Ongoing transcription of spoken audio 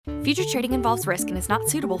Future trading involves risk and is not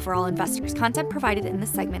suitable for all investors. Content provided in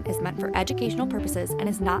this segment is meant for educational purposes and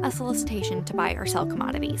is not a solicitation to buy or sell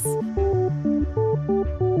commodities.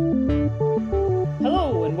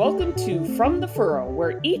 Hello and welcome to From the Furrow,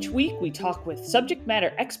 where each week we talk with subject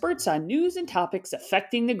matter experts on news and topics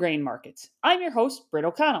affecting the grain markets. I'm your host, Britt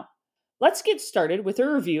O'Connell. Let's get started with a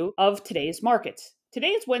review of today's markets. Today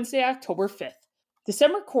is Wednesday, October 5th.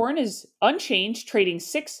 December corn is unchanged, trading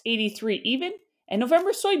 $6.83 even, and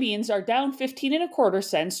November soybeans are down 15.25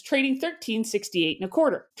 cents, trading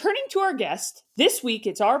 $13.68.25. Turning to our guest, this week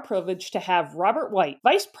it's our privilege to have Robert White,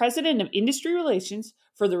 Vice President of Industry Relations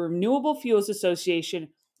for the Renewable Fuels Association.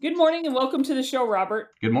 Good morning and welcome to the show, Robert.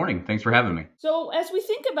 Good morning. Thanks for having me. So as we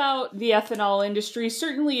think about the ethanol industry,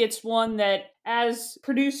 certainly it's one that as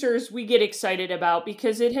producers we get excited about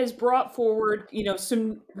because it has brought forward,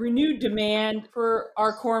 some renewed demand for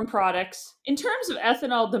our corn products. In terms of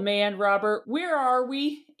ethanol demand, Robert, where are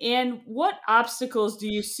we and what obstacles do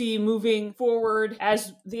you see moving forward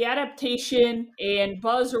as the adaptation and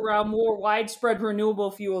buzz around more widespread renewable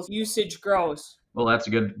fuels usage grows? Well, that's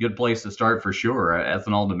a good place to start for sure.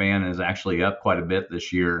 Ethanol demand is actually up quite a bit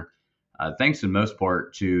this year, thanks in most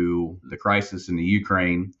part to the crisis in the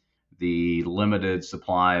Ukraine, the limited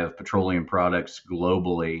supply of petroleum products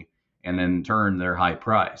globally, and in turn, their high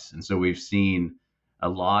price. And so we've seen a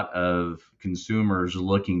lot of consumers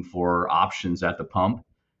looking for options at the pump.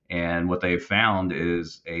 And what they've found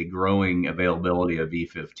is a growing availability of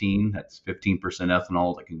E15. That's 15%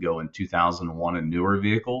 ethanol that can go in 2001 and newer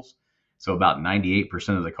vehicles. So about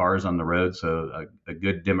 98% of the cars on the road, so a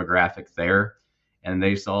good demographic there. And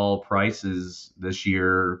they saw prices this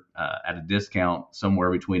year at a discount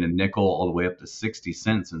somewhere between a nickel all the way up to 60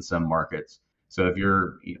 cents in some markets. So if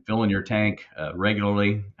you're filling your tank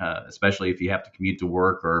regularly, especially if you have to commute to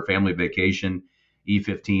work or family vacation,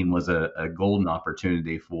 E15 was a golden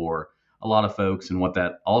opportunity for a lot of folks. And what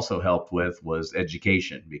that also helped with was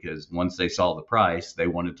education, because once they saw the price, they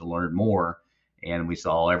wanted to learn more. And we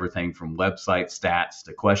saw everything from website stats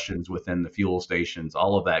to questions within the fuel stations.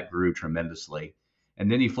 All of that grew tremendously.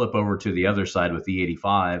 And then you flip over to the other side with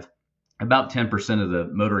E85. About 10% of the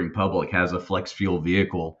motoring public has a flex fuel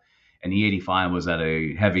vehicle. And E85 was at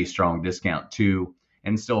a heavy, strong discount too.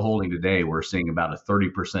 And still holding today, we're seeing about a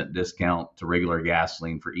 30% discount to regular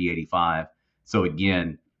gasoline for E85. So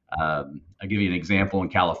again, I'll give you an example. In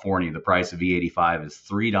California, the price of E85 is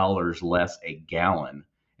 $3 less a gallon.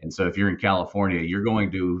 And so if you're in California, you're going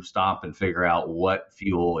to stop and figure out what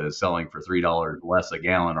fuel is selling for $3 less a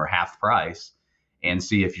gallon or half price and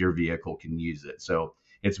see if your vehicle can use it. So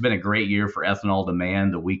it's been a great year for ethanol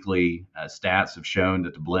demand. The weekly stats have shown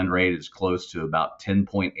that the blend rate is close to about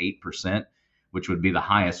 10.8%, which would be the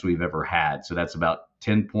highest we've ever had. So that's about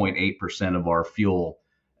 10.8% of our fuel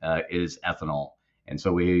is ethanol. And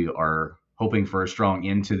so we are hoping for a strong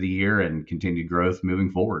end to the year and continued growth moving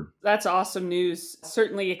forward. That's awesome news.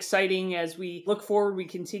 Certainly exciting as we look forward. We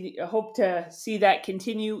hope to see that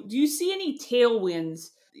continue. Do you see any tailwinds,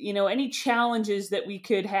 any challenges that we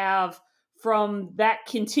could have from that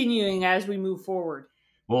continuing as we move forward?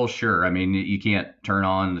 Well, sure. I mean, you can't turn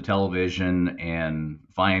on the television and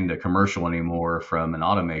find a commercial anymore from an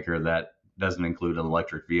automaker that doesn't include an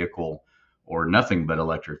electric vehicle or nothing but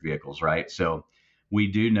electric vehicles, right? So we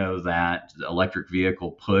do know that the electric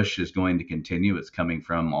vehicle push is going to continue. It's coming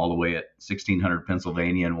from all the way at 1600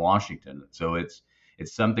 Pennsylvania and Washington. So it's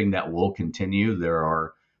something that will continue. There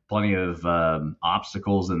are plenty of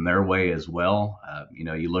obstacles in their way as well.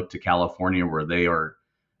 You look to California where they are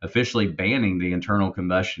officially banning the internal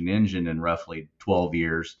combustion engine in roughly 12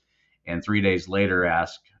 years. And 3 days later,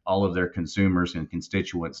 ask all of their consumers and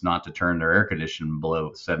constituents not to turn their air conditioning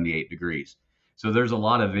below 78 degrees. So there's a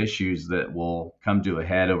lot of issues that will come to a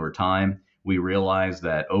head over time. We realize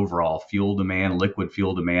that overall fuel demand, liquid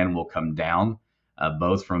fuel demand will come down,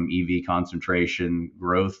 both from EV concentration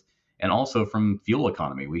growth and also from fuel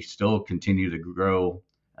economy. We still continue to grow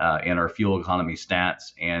in our fuel economy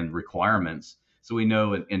stats and requirements. So we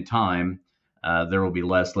know in time there will be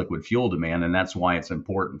less liquid fuel demand, and that's why it's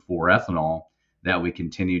important for ethanol that we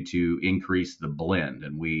continue to increase the blend.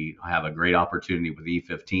 And we have a great opportunity with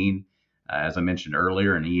E15. As I mentioned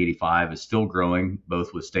earlier, and E85 is still growing,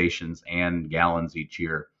 both with stations and gallons each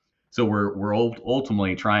year. So we're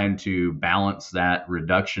ultimately trying to balance that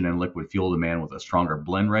reduction in liquid fuel demand with a stronger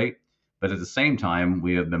blend rate. But at the same time,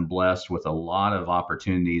 we have been blessed with a lot of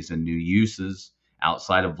opportunities and new uses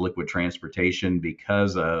outside of liquid transportation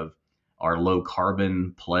because of our low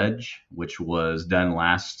carbon pledge, which was done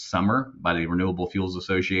last summer by the Renewable Fuels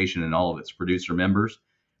Association and all of its producer members.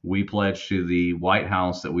 We pledged to the White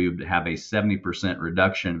House that we would have a 70%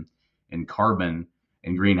 reduction in carbon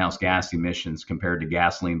in greenhouse gas emissions compared to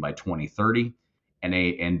gasoline by 2030,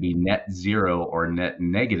 and be net zero or net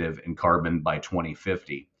negative in carbon by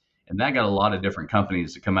 2050. And that got a lot of different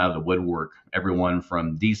companies to come out of the woodwork, everyone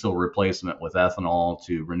from diesel replacement with ethanol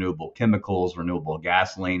to renewable chemicals, renewable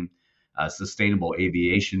gasoline, sustainable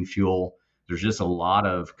aviation fuel. There's just a lot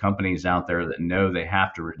of companies out there that know they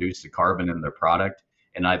have to reduce the carbon in their product,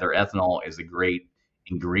 and either ethanol is a great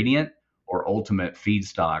ingredient or ultimate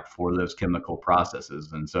feedstock for those chemical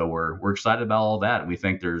processes. And so we're excited about all that. And we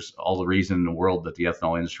think there's all the reason in the world that the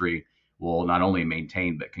ethanol industry will not only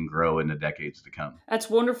maintain but can grow in the decades to come. That's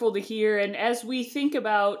wonderful to hear. And as we think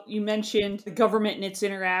about, you mentioned the government and its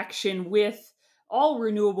interaction with all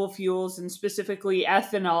renewable fuels and specifically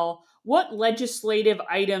ethanol, what legislative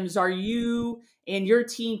items are you and your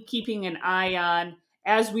team keeping an eye on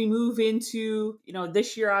as we move into,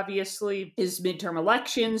 this year obviously is midterm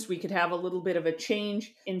elections. We could have a little bit of a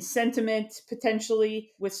change in sentiment potentially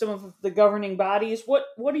with some of the governing bodies. What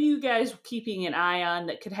are you guys keeping an eye on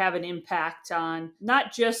that could have an impact on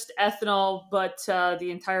not just ethanol, but the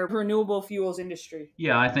entire renewable fuels industry?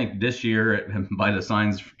 Yeah, I think this year, by the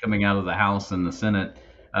signs coming out of the House and the Senate,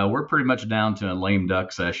 we're pretty much down to a lame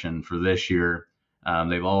duck session for this year.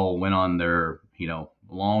 They've all went on their,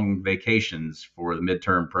 long vacations for the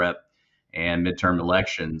midterm prep and midterm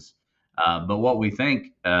elections. But what we think,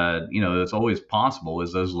 that's always possible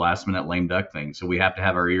is those last minute lame duck things. So we have to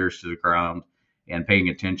have our ears to the ground and paying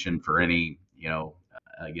attention for any,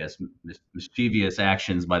 I guess, mischievous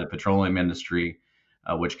actions by the petroleum industry,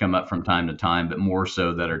 which come up from time to time, but more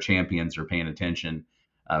so that our champions are paying attention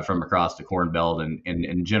from across the Corn Belt and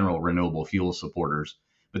in general renewable fuel supporters.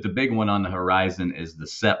 But the big one on the horizon is the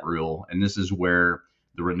SET rule, and this is where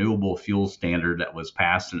the renewable fuel standard that was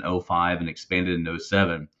passed in '05 and expanded in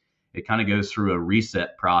 '07, it kind of goes through a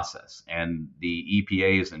reset process, and the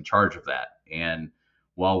EPA is in charge of that. And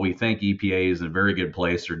while we think EPA is in a very good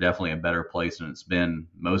place, or definitely a better place than it's been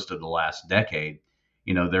most of the last decade,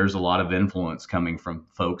 there's a lot of influence coming from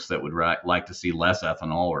folks that would like to see less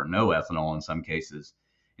ethanol or no ethanol in some cases.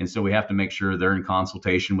 And so we have to make sure they're in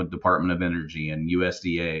consultation with Department of Energy and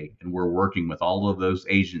USDA, and we're working with all of those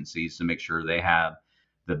agencies to make sure they have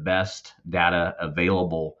the best data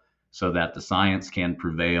available so that the science can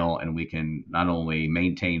prevail and we can not only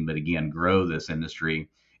maintain, but again, grow this industry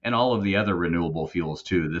and all of the other renewable fuels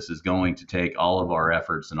too. This is going to take all of our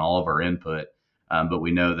efforts and all of our input. But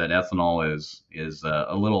we know that ethanol is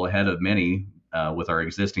a little ahead of many with our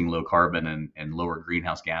existing low carbon and lower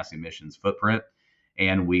greenhouse gas emissions footprint.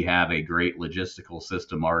 And we have a great logistical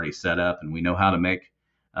system already set up, and we know how to make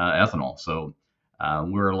ethanol. So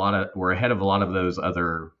we're ahead of a lot of those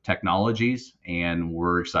other technologies, and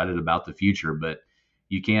we're excited about the future. But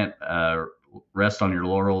you can't rest on your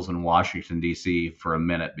laurels in Washington D.C. for a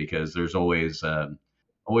minute, because there's always a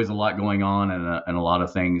lot going on and a lot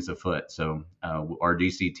of things afoot. So our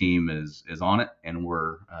DC team is on it, and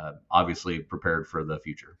we're obviously prepared for the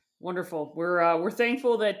future. Wonderful. We're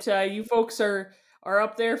thankful that you folks are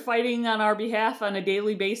up there fighting on our behalf on a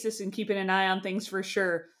daily basis and keeping an eye on things for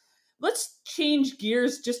sure. Let's change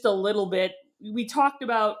gears just a little bit. We talked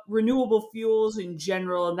about renewable fuels in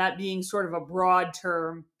general and that being sort of a broad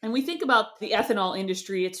term. And we think about the ethanol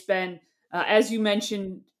industry. It's been, as you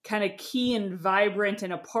mentioned, kind of key and vibrant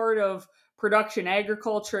and a part of production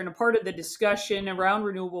agriculture and a part of the discussion around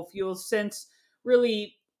renewable fuels since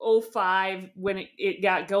really '05 when it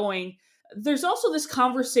got going. There's also this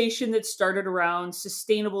conversation that started around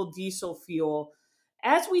sustainable diesel fuel.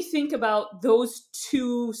 As we think about those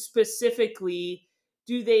two specifically,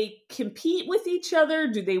 do they compete with each other?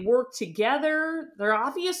 Do they work together? They're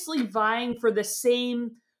obviously vying for the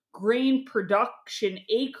same grain production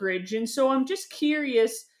acreage. And so I'm just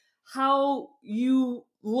curious how you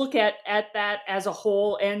look at that as a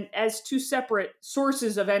whole and as two separate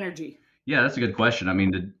sources of energy. Yeah, that's a good question. I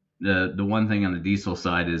mean, the one thing on the diesel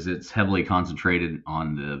side is it's heavily concentrated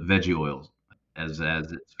on the veggie oils as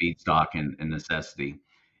its feedstock and necessity.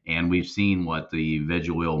 And we've seen what the veg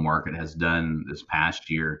oil market has done this past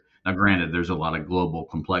year. Now, granted, there's a lot of global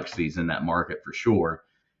complexities in that market for sure,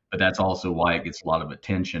 but that's also why it gets a lot of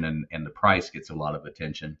attention and the price gets a lot of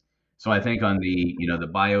attention. So I think on the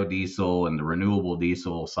biodiesel and the renewable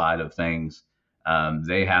diesel side of things,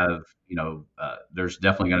 they have, there's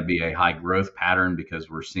definitely going to be a high growth pattern because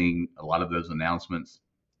we're seeing a lot of those announcements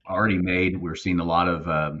already made. We're seeing a lot of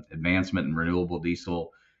advancement in renewable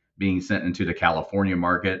diesel being sent into the California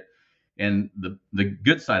market. And the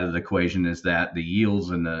good side of the equation is that the yields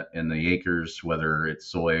in the acres, whether it's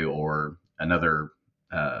soy or another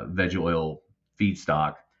veg oil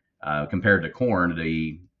feedstock, compared to corn,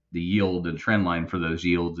 the yield and trend line for those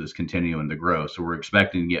yields is continuing to grow. So we're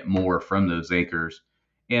expecting to get more from those acres.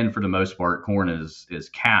 And for the most part, corn is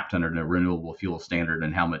capped under the renewable fuel standard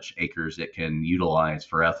and how much acres it can utilize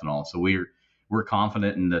for ethanol. So we're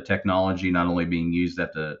confident in the technology not only being used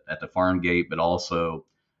at the farm gate, but also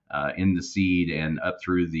in the seed and up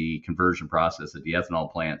through the conversion process at the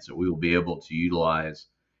ethanol plant. So we will be able to utilize,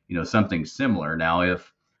 something similar. Now,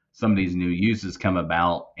 if some of these new uses come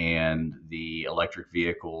about and the electric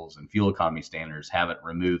vehicles and fuel economy standards haven't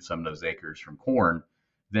removed some of those acres from corn,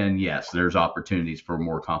 then yes, there's opportunities for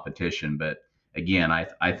more competition. But again,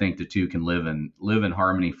 I think the two can live in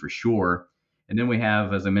harmony for sure. And then we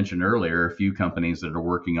have, as I mentioned earlier, a few companies that are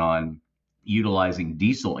working on utilizing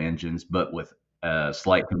diesel engines, but with a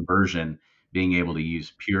slight conversion, being able to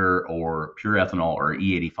use pure ethanol or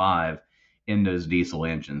E85 in those diesel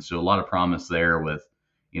engines. So a lot of promise there with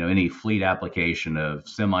any fleet application of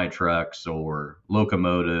semi trucks or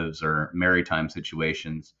locomotives or maritime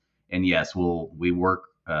situations. And yes, we work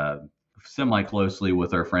semi closely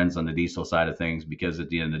with our friends on the diesel side of things because at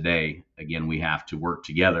the end of the day, again, we have to work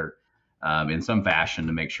together in some fashion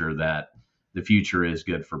to make sure that the future is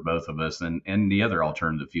good for both of us and the other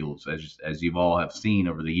alternative fuels. As you've all have seen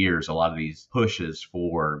over the years, a lot of these pushes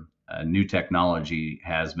for new technology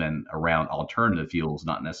has been around alternative fuels,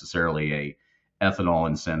 not necessarily a ethanol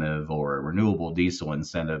incentive or a renewable diesel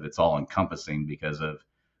incentive. It's all encompassing because of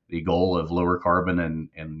the goal of lower carbon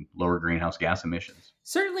and lower greenhouse gas emissions.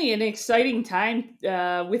 Certainly an exciting time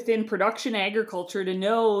within production agriculture to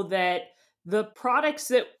know that the products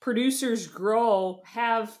that producers grow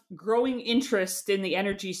have growing interest in the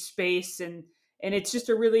energy space, and it's just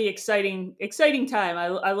a really exciting time.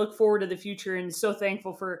 I look forward to the future and so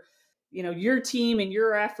thankful for your team and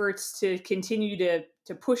your efforts to continue to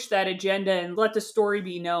push that agenda and let the story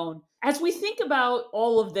be known. As we think about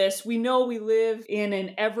all of this, we know we live in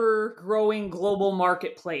an ever growing global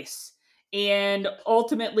marketplace. And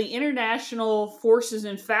ultimately, international forces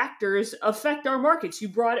and factors affect our markets. You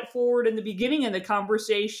brought it forward in the beginning of the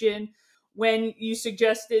conversation when you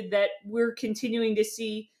suggested that we're continuing to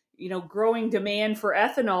see, growing demand for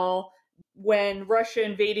ethanol when Russia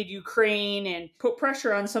invaded Ukraine and put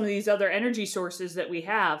pressure on some of these other energy sources that we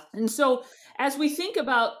have. And so, as we think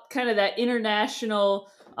about kind of that international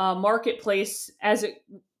marketplace as it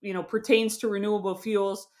pertains to renewable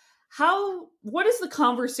fuels, what is the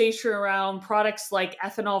conversation around products like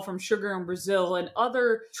ethanol from sugar in Brazil and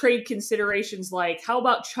other trade considerations? Like, how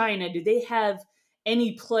about China? Do they have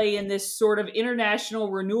any play in this sort of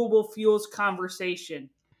international renewable fuels conversation?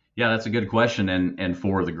 Yeah, that's a good question. And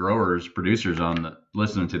for the growers, producers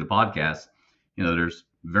listening to the podcast, there's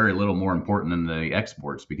very little more important than the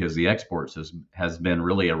exports because the exports has been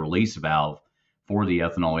really a release valve for the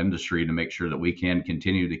ethanol industry to make sure that we can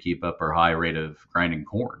continue to keep up our high rate of grinding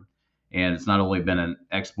corn. And it's not only been an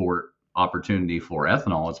export opportunity for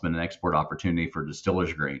ethanol, it's been an export opportunity for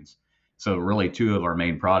distillers grains. So really two of our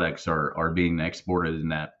main products are being exported in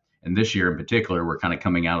that. And this year in particular, we're kind of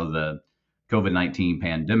coming out of the COVID-19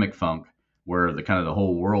 pandemic funk where the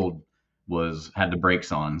whole world had the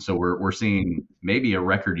brakes on. So we're seeing maybe a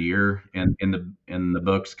record year in the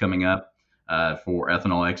books coming up for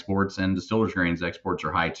ethanol exports, and distillers grains exports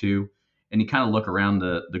are high too. And you kind of look around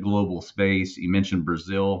the global space. You mentioned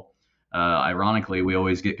Brazil. Ironically, we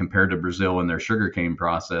always get compared to Brazil and their sugarcane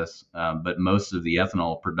process, but most of the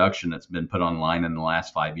ethanol production that's been put online in the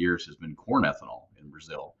last 5 years has been corn ethanol in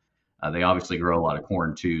Brazil. They obviously grow a lot of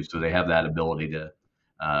corn too, so they have that ability to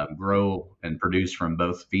grow and produce from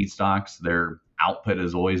both feedstocks. Their output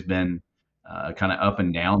has always been kind of up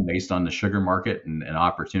and down based on the sugar market and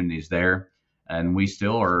opportunities there. And we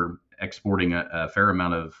still are exporting a fair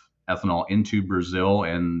amount of ethanol into Brazil,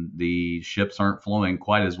 and the ships aren't flowing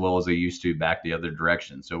quite as well as they used to back the other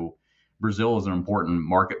direction. So Brazil is an important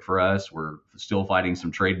market for us. We're still fighting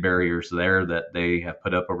some trade barriers there that they have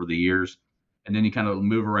put up over the years. And then you kind of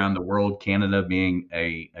move around the world, Canada being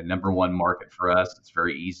a number one market for us. It's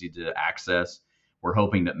very easy to access. We're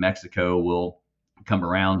hoping that Mexico will come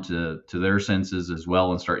around to their senses as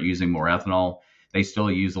well and start using more ethanol. They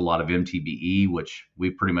still use a lot of MTBE, which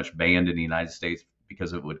we've pretty much banned in the United States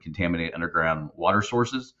because it would contaminate underground water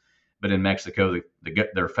sources. But in Mexico,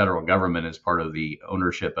 their federal government is part of the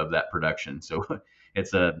ownership of that production. So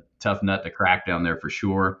it's a tough nut to crack down there for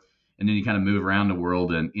sure. And then you kind of move around the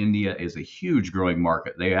world, and India is a huge growing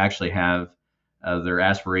market. They actually have their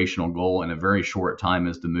aspirational goal in a very short time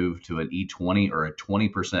is to move to an E20 or a 20%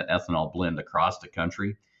 ethanol blend across the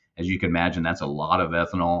country. As you can imagine, that's a lot of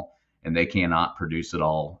ethanol, and they cannot produce it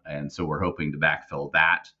all. And so we're hoping to backfill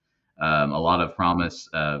that. A lot of promise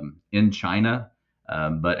in China.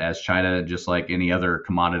 But as China, just like any other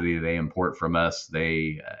commodity they import from us,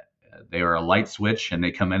 they are a light switch and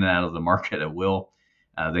they come in and out of the market at will.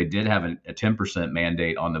 They did have a 10%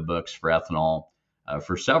 mandate on the books for ethanol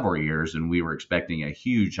for several years, and we were expecting a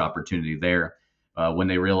huge opportunity there. When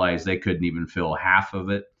they realized they couldn't even fill half of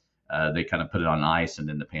it, they kind of put it on ice, and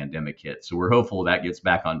then the pandemic hit. So we're hopeful that gets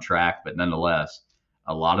back on track. But nonetheless,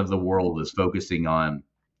 a lot of the world is focusing on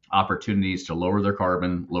opportunities to lower their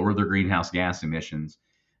carbon, lower their greenhouse gas emissions.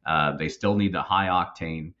 They still need the high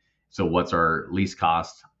octane. So what's our least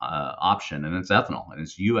cost option? And it's ethanol, and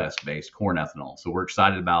it's U.S. based corn ethanol. So we're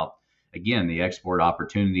excited about, again, the export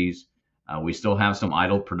opportunities. We still have some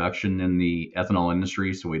idle production in the ethanol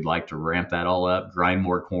industry, so we'd like to ramp that all up, grind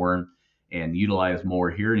more corn, and utilize more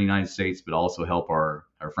here in the United States, but also help our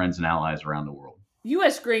friends and allies around the world.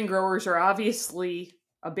 U.S. grain growers are obviously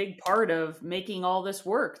a big part of making all this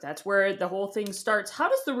work. That's where the whole thing starts. How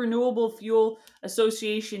does the Renewable Fuel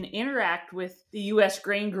Association interact with the U.S.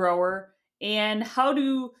 grain grower? And how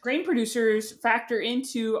do grain producers factor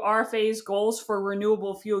into RFA's goals for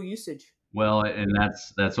renewable fuel usage? Well, and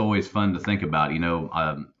that's always fun to think about.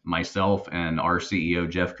 Myself and our CEO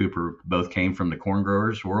Jeff Cooper both came from the corn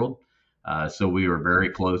growers world, so we were very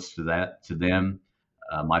close to them.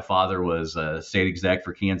 My father was a state exec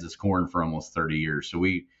for Kansas Corn for almost 30 years, so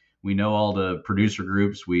we know all the producer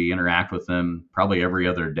groups. We interact with them probably every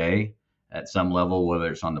other day at some level, whether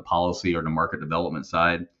it's on the policy or the market development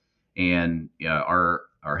side. And our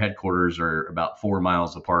headquarters are about 4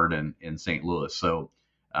 miles apart in St. Louis, so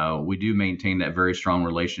we do maintain that very strong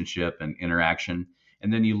relationship and interaction.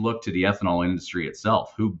 And then you look to the ethanol industry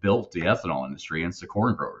itself. Who built the ethanol industry? And it's the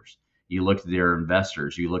corn growers. You look at their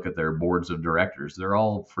investors. You look at their boards of directors. They're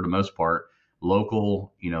all, for the most part,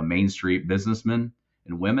 local, Main Street businessmen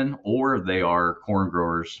and women, or they are corn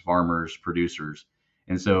growers, farmers, producers.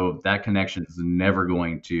 And so that connection is never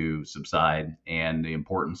going to subside. And the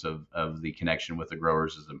importance of the connection with the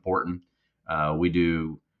growers is important. We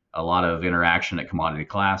do a lot of interaction at Commodity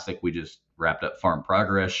Classic. We just wrapped up Farm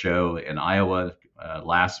Progress show in Iowa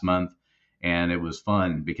last month, and it was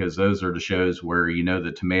fun because those are the shows where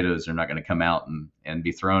the tomatoes are not going to come out and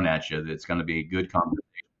be thrown at you. It's going to be a good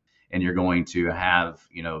conversation, and you're going to have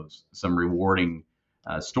some rewarding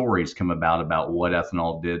stories come about what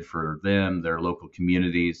ethanol did for them, their local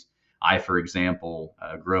communities. I, for example,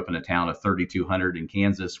 grew up in a town of 3,200 in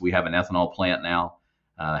Kansas. We have an ethanol plant now.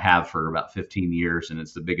 Have for about 15 years, and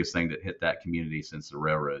it's the biggest thing that hit that community since the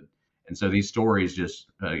railroad. And so these stories just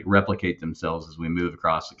replicate themselves as we move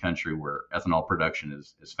across the country where ethanol production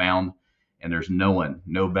is found. And there's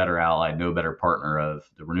no better ally, no better partner of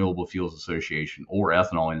the Renewable Fuels Association or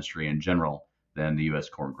ethanol industry in general than the U.S.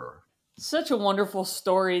 corn grower. Such a wonderful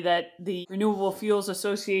story that the Renewable Fuels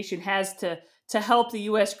Association has to help the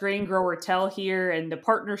U.S. grain grower tell here, and the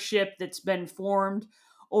partnership that's been formed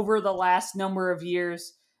over the last number of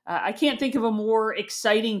years. I can't think of a more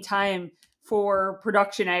exciting time for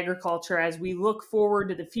production agriculture as we look forward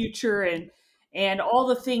to the future and all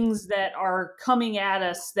the things that are coming at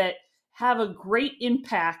us that have a great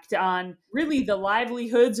impact on really the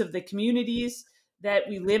livelihoods of the communities that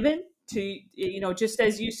we live in, to just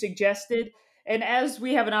as you suggested, and as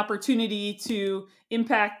we have an opportunity to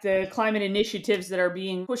impact the climate initiatives that are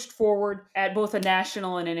being pushed forward at both a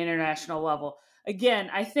national and an international level. Again,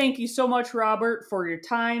 I thank you so much, Robert, for your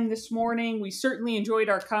time this morning. We certainly enjoyed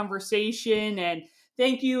our conversation, and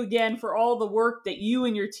thank you again for all the work that you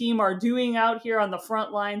and your team are doing out here on the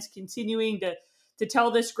front lines, continuing to tell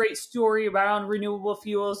this great story around renewable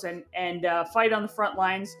fuels and fight on the front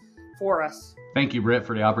lines for us. Thank you, Britt,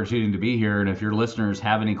 for the opportunity to be here. And if your listeners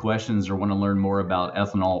have any questions or want to learn more about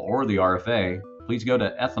ethanol or the RFA, please go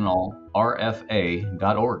to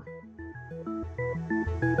ethanolrfa.org.